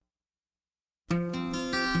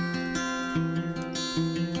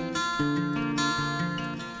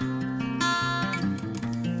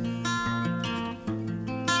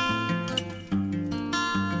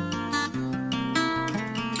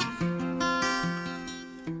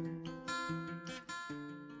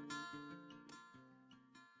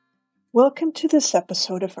Welcome to this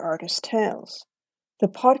episode of Artist Tales, the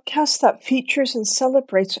podcast that features and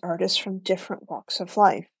celebrates artists from different walks of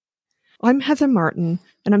life. I'm Heather Martin,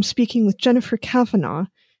 and I'm speaking with Jennifer Kavanagh,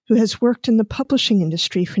 who has worked in the publishing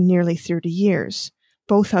industry for nearly 30 years,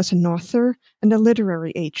 both as an author and a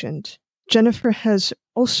literary agent. Jennifer has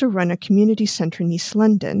also run a community centre in East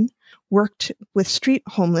London, worked with street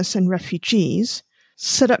homeless and refugees,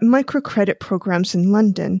 set up microcredit programs in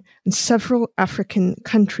London and several African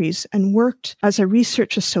countries, and worked as a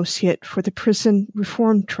research associate for the Prison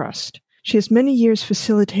Reform Trust. She has many years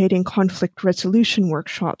facilitating conflict resolution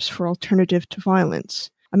workshops for Alternative to Violence.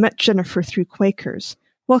 I met Jennifer through Quakers.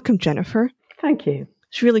 Welcome, Jennifer. Thank you.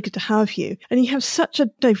 It's really good to have you. And you have such a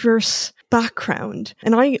diverse background.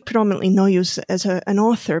 And I predominantly know you as an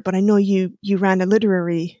author, but I know you ran a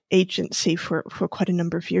literary agency for quite a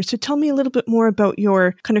number of years. So tell me a little bit more about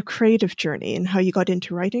your kind of creative journey and how you got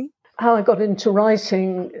into writing. How I got into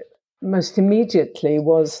writing most immediately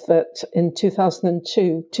was that in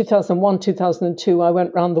 2001, 2002, I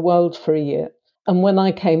went around the world for a year. And when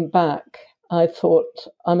I came back, I thought,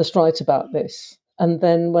 I must write about this. And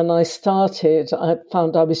then when I started, I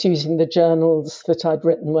found I was using the journals that I'd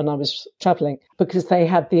written when I was traveling because they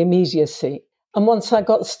had the immediacy. And once I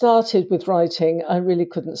got started with writing, I really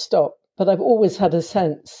couldn't stop. But I've always had a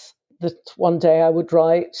sense that one day I would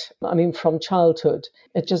write, from childhood.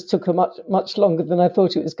 It just took much longer than I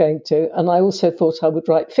thought it was going to. And I also thought I would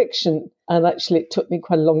write fiction. And actually, it took me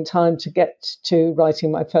quite a long time to get to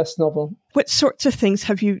writing my first novel. What sorts of things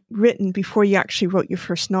have you written before you actually wrote your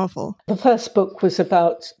first novel? The first book was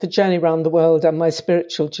about the journey around the world and my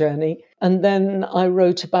spiritual journey. And then I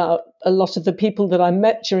wrote about a lot of the people that I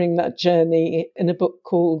met during that journey in a book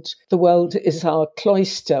called The World is Our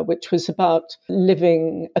Cloister, which was about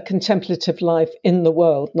living a contemplative life in the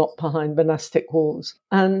world, not behind monastic walls.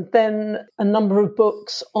 And then a number of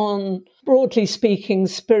books on, broadly speaking,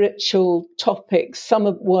 spiritual topics.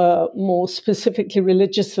 Some were more specifically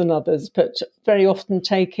religious than others, but very often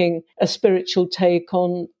taking a spiritual take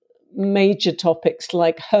on major topics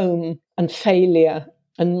like home and failure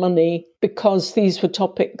and money, because these were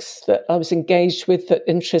topics that I was engaged with, that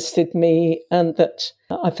interested me, and that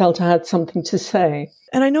I felt I had something to say.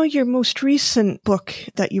 And I know your most recent book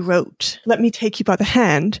that you wrote, Let Me Take You by the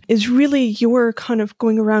Hand, is really your kind of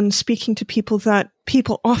going around and speaking to people that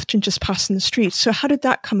people often just pass in the streets. So how did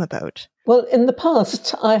that come about? Well, in the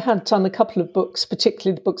past, I had done a couple of books,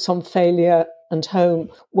 particularly the books on failure and home,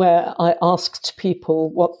 where I asked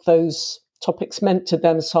people what those topics meant to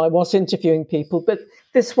them. So I was interviewing people, but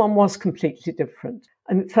this one was completely different.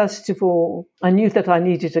 And first of all, I knew that I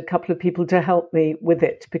needed a couple of people to help me with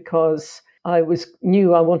it because I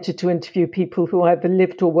knew I wanted to interview people who either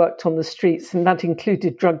lived or worked on the streets, and that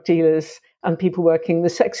included drug dealers and people working in the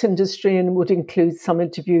sex industry, and would include some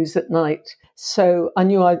interviews at night. So I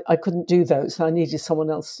knew I couldn't do those. I needed someone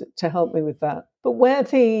else to help me with that. But where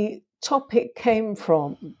the topic came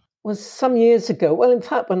from was some years ago. Well, in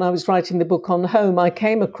fact, when I was writing the book on home, I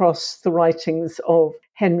came across the writings of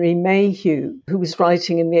Henry Mayhew, who was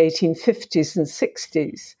writing in the 1850s and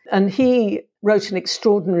 60s. And he wrote an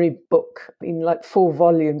extraordinary book, like 4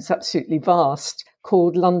 volumes, absolutely vast,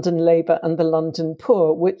 called London Labour and the London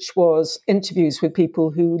Poor, which was interviews with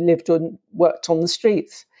people who lived and worked on the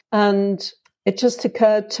streets. And it just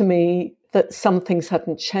occurred to me that some things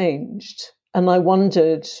hadn't changed. And I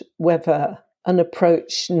wondered whether an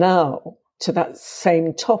approach now to that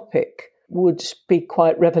same topic would be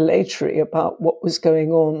quite revelatory about what was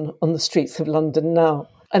going on the streets of London now.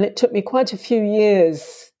 And it took me quite a few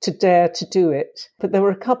years to dare to do it. But there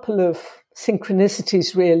were a couple of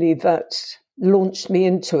synchronicities really that launched me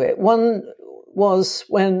into it. One was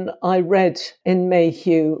when I read in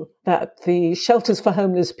Mayhew that the shelters for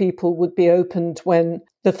homeless people would be opened when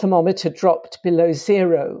the thermometer dropped below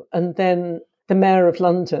 0. And then the Mayor of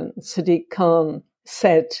London, Sadiq Khan,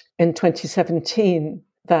 said in 2017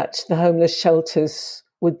 that the homeless shelters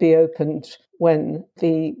would be opened when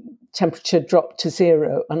the temperature dropped to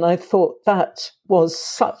 0. And I thought that was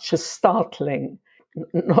such a startling,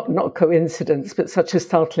 not coincidence, but such a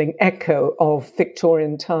startling echo of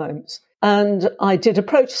Victorian times. And I did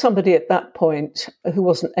approach somebody at that point who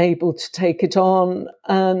wasn't able to take it on.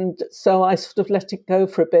 And so I sort of let it go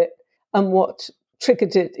for a bit. And what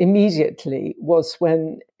triggered it immediately was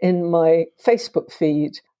when in my Facebook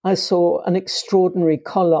feed, I saw an extraordinary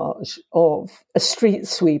collage of a street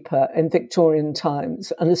sweeper in Victorian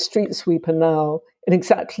times and a street sweeper now in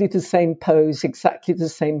exactly the same pose, exactly the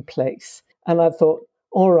same place. And I thought,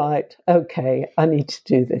 all right, okay, I need to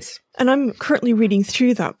do this. And I'm currently reading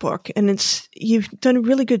through that book, and you've done a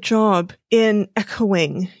really good job in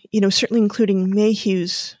echoing, certainly including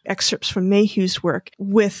Mayhew's excerpts from Mayhew's work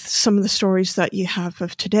with some of the stories that you have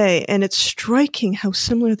of today. And it's striking how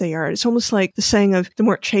similar they are. It's almost like the saying of the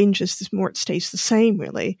more it changes, the more it stays the same,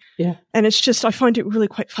 really. Yeah. And it's just, I find it really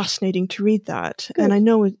quite fascinating to read that. Good. And I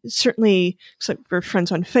know certainly, because we're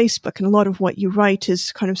friends on Facebook, and a lot of what you write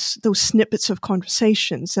is kind of those snippets of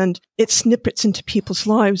conversations, and it snippets into people's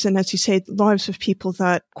lives. And as you say, lives of people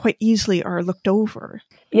that quite easily are looked over.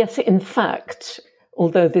 Yes, in fact,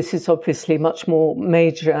 although this is obviously much more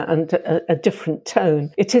major and a different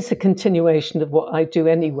tone, it is a continuation of what I do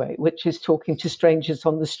anyway, which is talking to strangers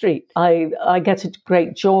on the street. I get a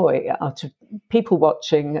great joy out of people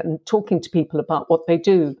watching and talking to people about what they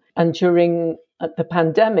do. And during the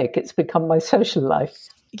pandemic, it's become my social life.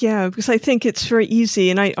 Yeah, because I think it's very easy.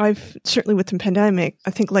 And I've certainly with the pandemic,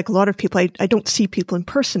 I think like a lot of people, I don't see people in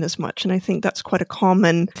person as much. And I think that's quite a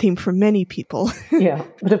common theme for many people. Yeah.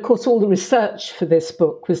 But of course, all the research for this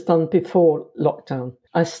book was done before lockdown.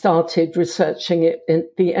 I started researching it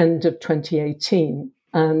at the end of 2018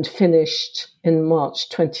 and finished in March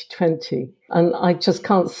 2020. And I just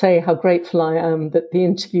can't say how grateful I am that the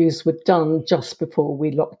interviews were done just before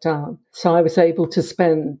we locked down. So I was able to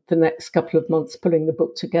spend the next couple of months putting the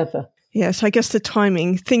book together. Yes, I guess the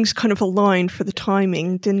timing, things kind of aligned for the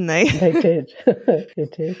timing, didn't they? They did. They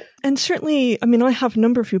did. And certainly, I mean, I have a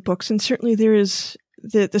number of your books, and certainly there is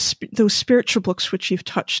those spiritual books which you've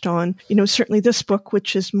touched on. Certainly this book,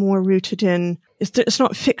 which is more rooted in, it's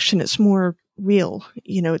not fiction, it's more real,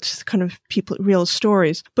 it's kind of real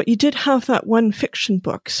stories. But you did have that one fiction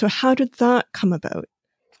book. So how did that come about?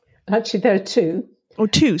 Actually, there are two. Oh,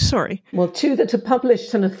 two, sorry. Well, two that are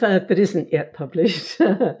published and a third that isn't yet published.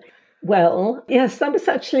 Well, yes, that was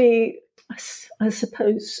actually, I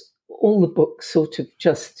suppose, all the books sort of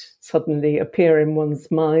just suddenly appear in one's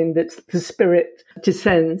mind. It's the spirit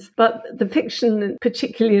descends. But the fiction,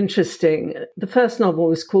 particularly interesting, the first novel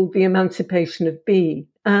was called The Emancipation of B.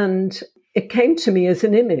 And it came to me as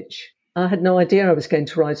an image. I had no idea I was going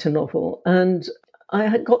to write a novel. And I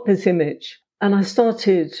had got this image. And I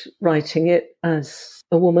started writing it as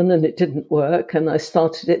a woman and it didn't work. And I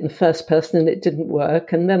started it in the first person and it didn't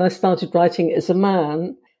work. And then I started writing it as a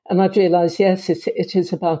man. And I realized, yes, it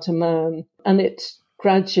is about a man. And it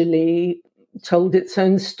gradually told its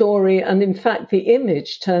own story. And in fact, the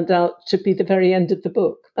image turned out to be the very end of the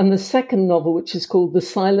book. And the second novel, which is called The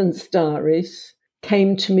Silence Diaries,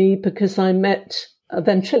 came to me because I met a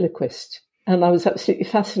ventriloquist. And I was absolutely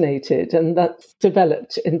fascinated. And that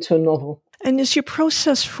developed into a novel. And is your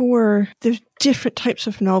process for the different types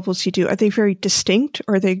of novels you do, are they very distinct,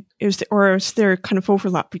 or is there kind of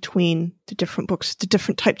overlap between the different books, the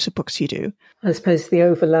different types of books you do? I suppose the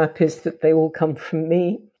overlap is that they all come from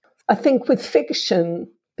me. I think with fiction,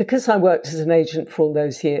 because I worked as an agent for all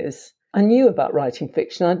those years, I knew about writing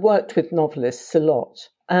fiction. I'd worked with novelists a lot,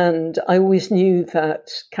 and I always knew that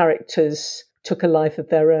characters took a life of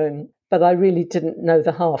their own. But I really didn't know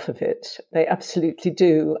the half of it. They absolutely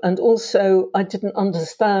do. And also, I didn't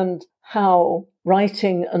understand how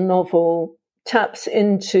writing a novel taps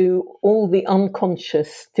into all the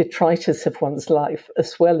unconscious detritus of one's life,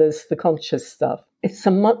 as well as the conscious stuff. It's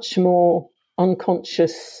a much more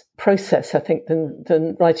unconscious process, I think,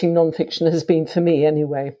 than writing nonfiction has been for me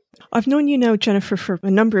anyway. I've known you now, Jennifer, for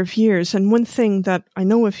a number of years, and one thing that I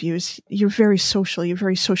know of you is you're very social, you're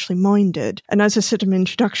very socially minded. And as I said in my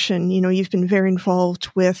introduction, you've been very involved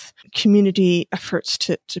with community efforts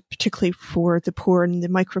to particularly for the poor and the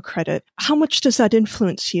microcredit. How much does that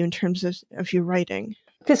influence you in terms of your writing?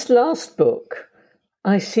 This last book,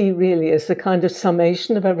 I see really as a kind of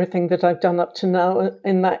summation of everything that I've done up to now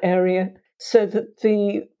in that area. So that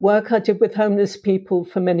the work I did with homeless people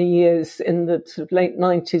for many years in the sort of late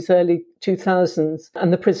 90s, early 2000s,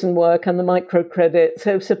 and the prison work and the microcredit,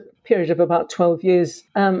 so it's a period of about 12 years,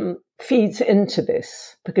 feeds into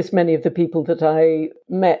this, because many of the people that I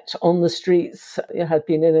met on the streets had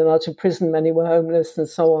been in and out of prison, many were homeless and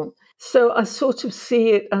so on. So I sort of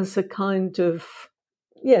see it as a kind of,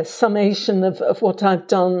 summation of what I've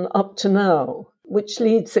done up to now, which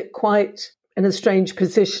leads it quite in a strange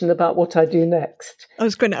position about what I do next. I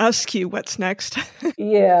was going to ask you what's next.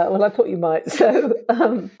 Yeah, well, I thought you might. So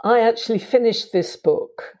I actually finished this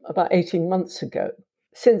book about 18 months ago,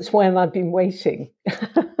 since when I've been waiting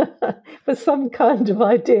for some kind of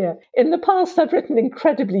idea. In the past, I've written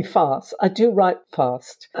incredibly fast. I do write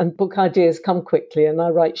fast, and book ideas come quickly, and I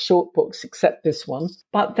write short books, except this one.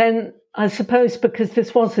 But then I suppose because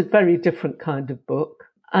this was a very different kind of book,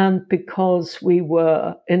 and because we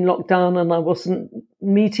were in lockdown and I wasn't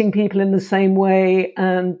meeting people in the same way,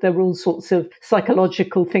 and there were all sorts of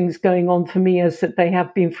psychological things going on for me as that they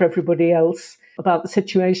have been for everybody else about the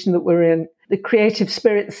situation that we're in, the creative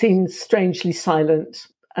spirit seems strangely silent.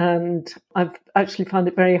 And I've actually found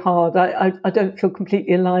it very hard. I don't feel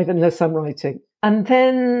completely alive unless I'm writing. And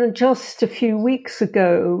then just a few weeks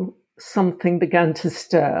ago, something began to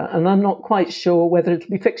stir. And I'm not quite sure whether it'll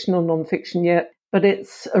be fiction or non-fiction yet, but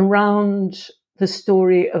it's around the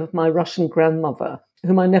story of my Russian grandmother,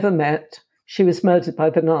 whom I never met. She was murdered by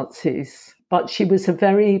the Nazis. But she was a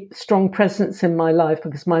very strong presence in my life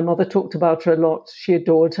because my mother talked about her a lot. She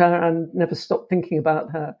adored her and never stopped thinking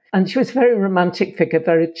about her. And she was a very romantic figure,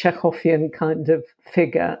 very Chekhovian kind of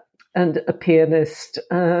figure, and a pianist.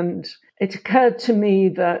 And it occurred to me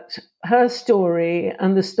that her story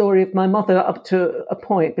and the story of my mother up to a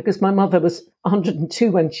point, because my mother was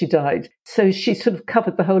 102 when she died, so she sort of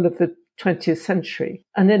covered the whole of the 20th century.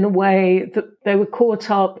 And in a way that they were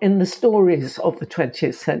caught up in the stories of the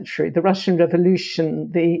 20th century, the Russian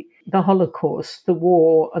Revolution, the Holocaust, the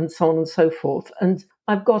war, and so on and so forth. And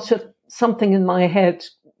I've got something in my head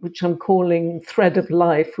which I'm calling Thread of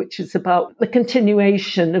Life, which is about the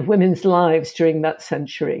continuation of women's lives during that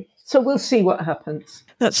century. So we'll see what happens.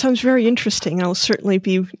 That sounds very interesting. I'll certainly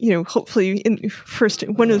be, hopefully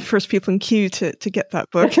one of the first people in queue to get that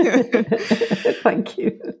book. Thank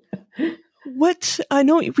you. I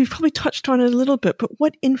know we've probably touched on it a little bit, but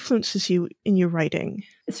what influences you in your writing?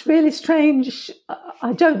 It's really strange.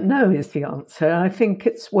 I don't know is the answer. I think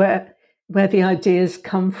it's where the ideas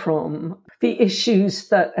come from, the issues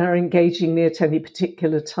that are engaging me at any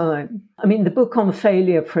particular time. I mean, the book on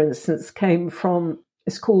failure, for instance,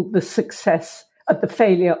 it's called The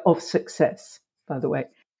Failure of Success, by the way.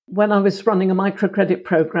 When I was running a microcredit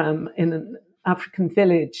program in an African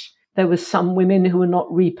village, there were some women who were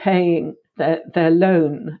not repaying their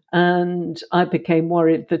loan, and I became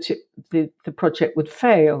worried that the project would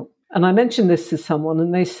fail. And I mentioned this to someone,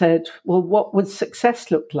 and they said, well, what would success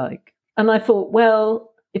look like? And I thought,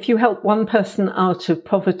 well, if you help one person out of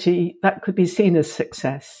poverty, that could be seen as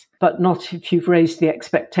success, but not if you've raised the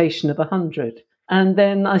expectation of 100. And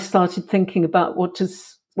then I started thinking about what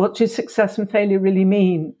do success and failure really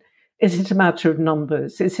mean? Is it a matter of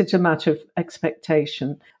numbers? Is it a matter of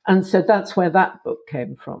expectation? And so that's where that book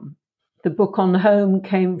came from. The book on home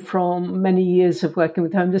came from many years of working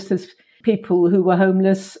with homeless people who were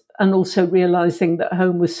homeless, and also realizing that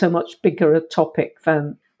home was so much bigger a topic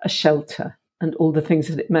than a shelter and all the things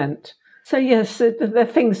that it meant. So yes, there are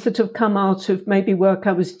things that have come out of maybe work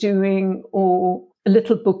I was doing, or a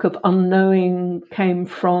little book of unknowing came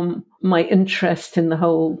from my interest in the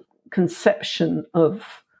whole conception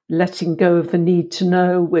of letting go of the need to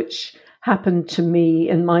know, which happened to me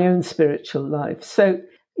in my own spiritual life. So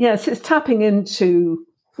yes, it's tapping into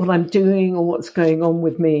what I'm doing or what's going on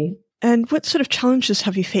with me. And what sort of challenges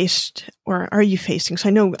have you faced, or are you facing? So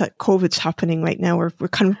I know that COVID's happening right now, or we're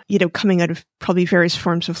kind of, coming out of probably various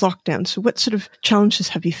forms of lockdown. So what sort of challenges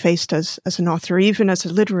have you faced as an author, or even as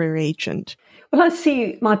a literary agent? Well, I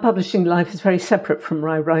see my publishing life is very separate from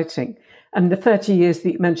my writing. And the 30 years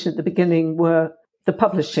that you mentioned at the beginning were the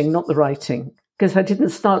publishing, not the writing, because I didn't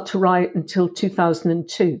start to write until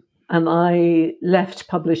 2002. And I left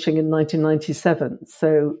publishing in 1997.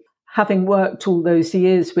 So having worked all those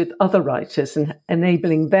years with other writers and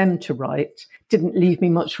enabling them to write didn't leave me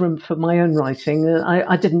much room for my own writing.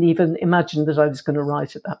 I didn't even imagine that I was going to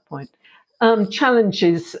write at that point.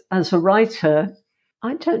 Challenges as a writer,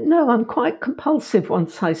 I don't know. I'm quite compulsive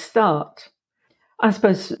once I start. I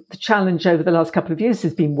suppose the challenge over the last couple of years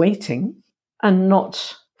has been waiting and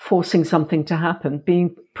not forcing something to happen,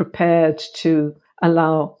 being prepared to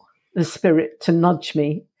allow the spirit to nudge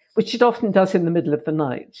me, which it often does in the middle of the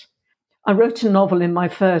night. I wrote a novel in my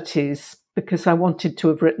 30s because I wanted to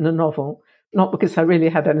have written a novel, not because I really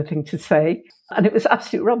had anything to say. And it was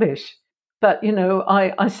absolute rubbish. But,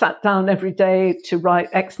 I sat down every day to write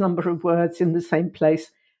X number of words in the same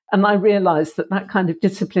place. And I realized that kind of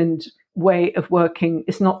disciplined way of working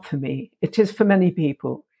is not for me. It is for many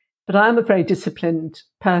people. But I am a very disciplined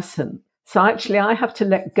person. So actually, I have to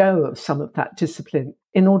let go of some of that discipline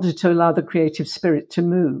in order to allow the creative spirit to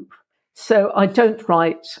move. So I don't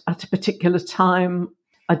write at a particular time.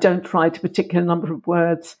 I don't write a particular number of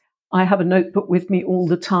words. I have a notebook with me all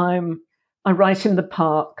the time. I write in the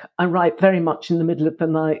park. I write very much in the middle of the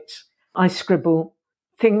night. I scribble.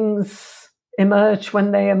 Things emerge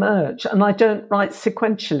when they emerge. And I don't write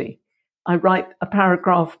sequentially. I write a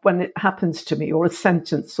paragraph when it happens to me, or a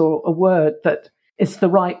sentence or a word that is the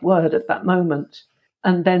right word at that moment.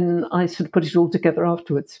 And then I sort of put it all together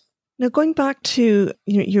afterwards. Now, going back to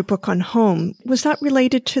your book on home, was that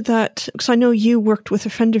related to that? Because I know you worked with a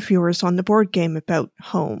friend of yours on the board game about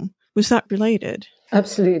home. Was that related?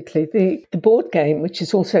 Absolutely. The board game, which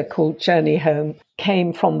is also called Journey Home,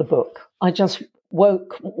 came from the book. I just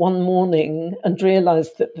woke one morning and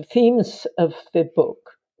realized that the themes of the book,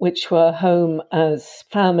 which were home as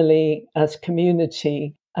family, as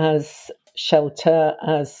community, as shelter,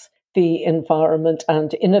 as the environment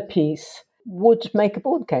and inner peace, would make a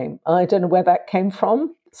board game. I don't know where that came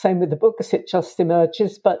from. Same with the book, as it just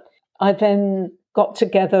emerges. But I then got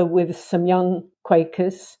together with some young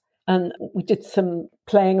Quakers and we did some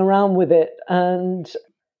playing around with it. And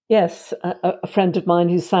yes, a friend of mine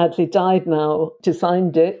who sadly died now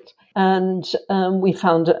designed it. And we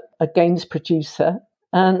found a games producer.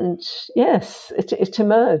 And yes, it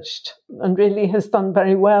emerged and really has done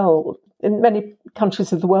very well in many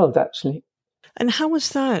countries of the world, actually. And how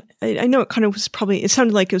was that? I know it kind of was it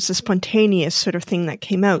sounded like it was a spontaneous sort of thing that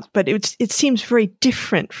came out, but it seems very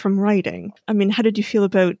different from writing. I mean, how did you feel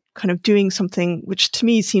about kind of doing something which to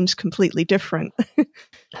me seems completely different?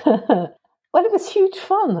 Well, it was huge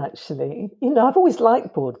fun, actually. I've always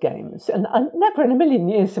liked board games, and I never in a million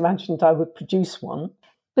years imagined I would produce one.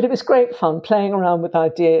 But it was great fun playing around with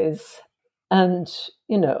ideas. And,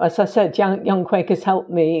 as I said, young Quakers helped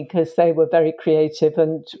me because they were very creative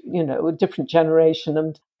and, a different generation.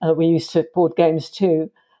 And we used to board games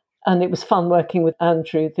too. And it was fun working with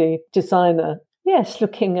Andrew, the designer. Yes,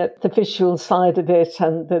 looking at the visual side of it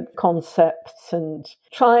and the concepts and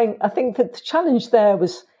trying. I think that the challenge there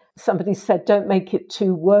was, somebody said, don't make it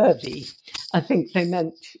too wordy. I think they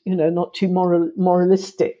meant, not too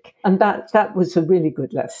moralistic. And that was a really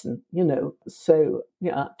good lesson, So,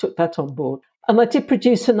 yeah, I took that on board. And I did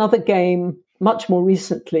produce another game much more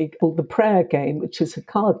recently called The Prayer Game, which is a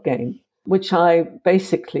card game, which I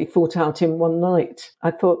basically thought out in one night.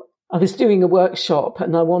 I thought I was doing a workshop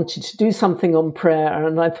and I wanted to do something on prayer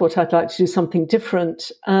and I thought I'd like to do something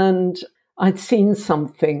different. And I'd seen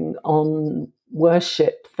something on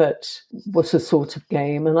worship that was a sort of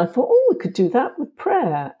game. And I thought, we could do that with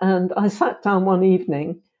prayer. And I sat down one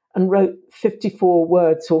evening and wrote 54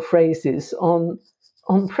 words or phrases on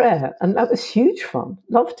prayer. And that was huge fun.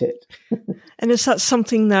 Loved it. And is that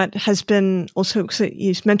something that has been also, because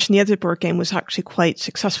you mentioned the other board game was actually quite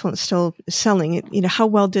successful and still selling. How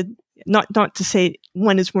well did, not to say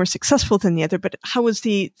one is more successful than the other, but how was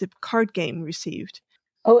the card game received?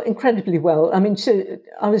 Oh, incredibly well. I mean,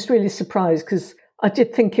 I was really surprised because I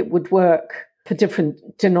did think it would work for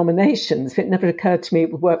different denominations. It never occurred to me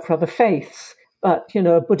it would work for other faiths. But,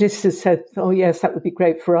 a Buddhist has said, oh, yes, that would be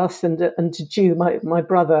great for us. And a Jew, my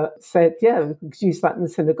brother, said, yeah, we could use that in the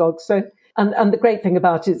synagogue. So, and the great thing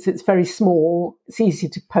about it is it's very small. It's easy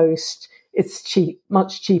to post. It's cheap,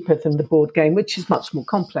 much cheaper than the board game, which is much more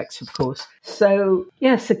complex, of course. So,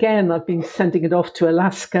 yes, again, I've been sending it off to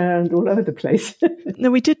Alaska and all over the place. Now,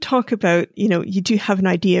 we did talk about, you do have an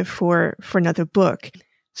idea for another book.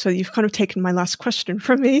 So you've kind of taken my last question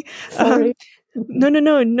from me. Sorry.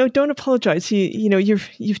 No, don't apologize.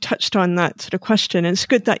 You've touched on that sort of question, and it's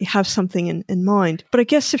good that you have something in mind. But I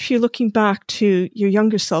guess if you're looking back to your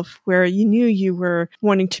younger self, where you knew you were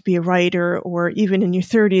wanting to be a writer, or even in your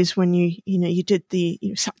 30s when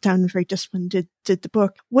you sat down and very disciplined, did the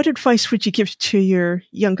book, what advice would you give to your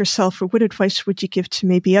younger self, or what advice would you give to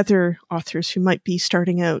maybe other authors who might be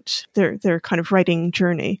starting out their kind of writing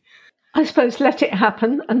journey? I suppose let it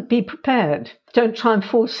happen and be prepared. Don't try and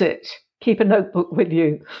force it. Keep a notebook with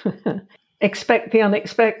you. Expect the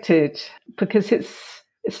unexpected, because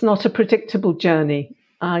it's not a predictable journey.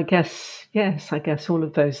 I guess all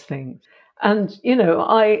of those things. And,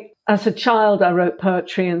 as a child, I wrote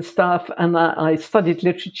poetry and stuff, and I studied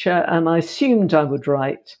literature, and I assumed I would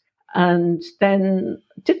write, and then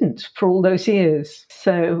didn't for all those years.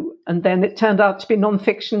 So, and then it turned out to be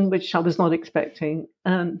nonfiction, which I was not expecting.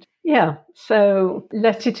 And yeah, so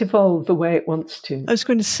let it evolve the way it wants to. I was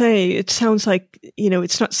going to say, it sounds like,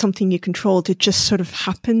 it's not something you controlled. It just sort of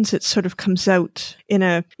happens. It sort of comes out in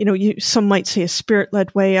a, some might say a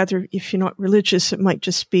spirit-led way. Other, if you're not religious, it might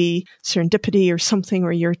just be serendipity or something,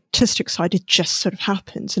 or your artistic side. It just sort of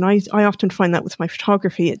happens. And I often find that with my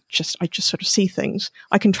photography, I just sort of see things.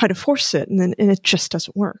 I can try to force it and it just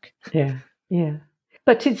doesn't work. Yeah.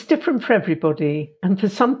 But it's different for everybody. And for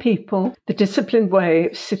some people, the disciplined way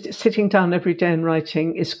of sitting down every day and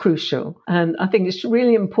writing is crucial. And I think it's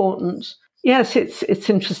really important Yes, it's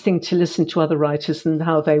interesting to listen to other writers and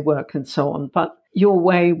how they work and so on, but your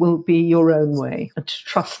way will be your own way and to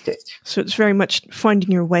trust it. So it's very much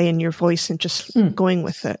finding your way and your voice and just going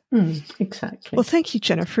with it. Exactly. Well, thank you,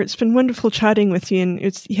 Jennifer. It's been wonderful chatting with you, and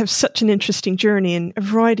you have such an interesting journey and a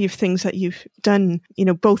variety of things that you've done,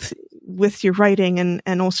 both with your writing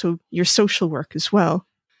and also your social work as well.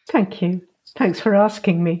 Thank you. Thanks for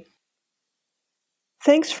asking me.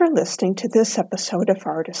 Thanks for listening to this episode of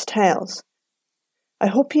Artist Tales. I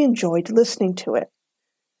hope you enjoyed listening to it.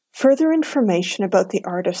 Further information about the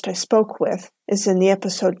artist I spoke with is in the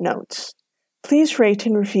episode notes. Please rate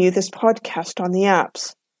and review this podcast on the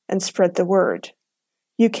apps and spread the word.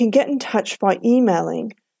 You can get in touch by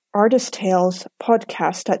emailing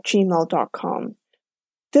artisttalespodcast@gmail.com.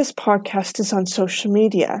 This podcast is on social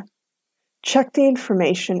media. Check the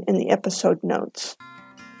information in the episode notes.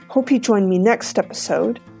 Hope you join me next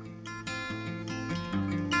episode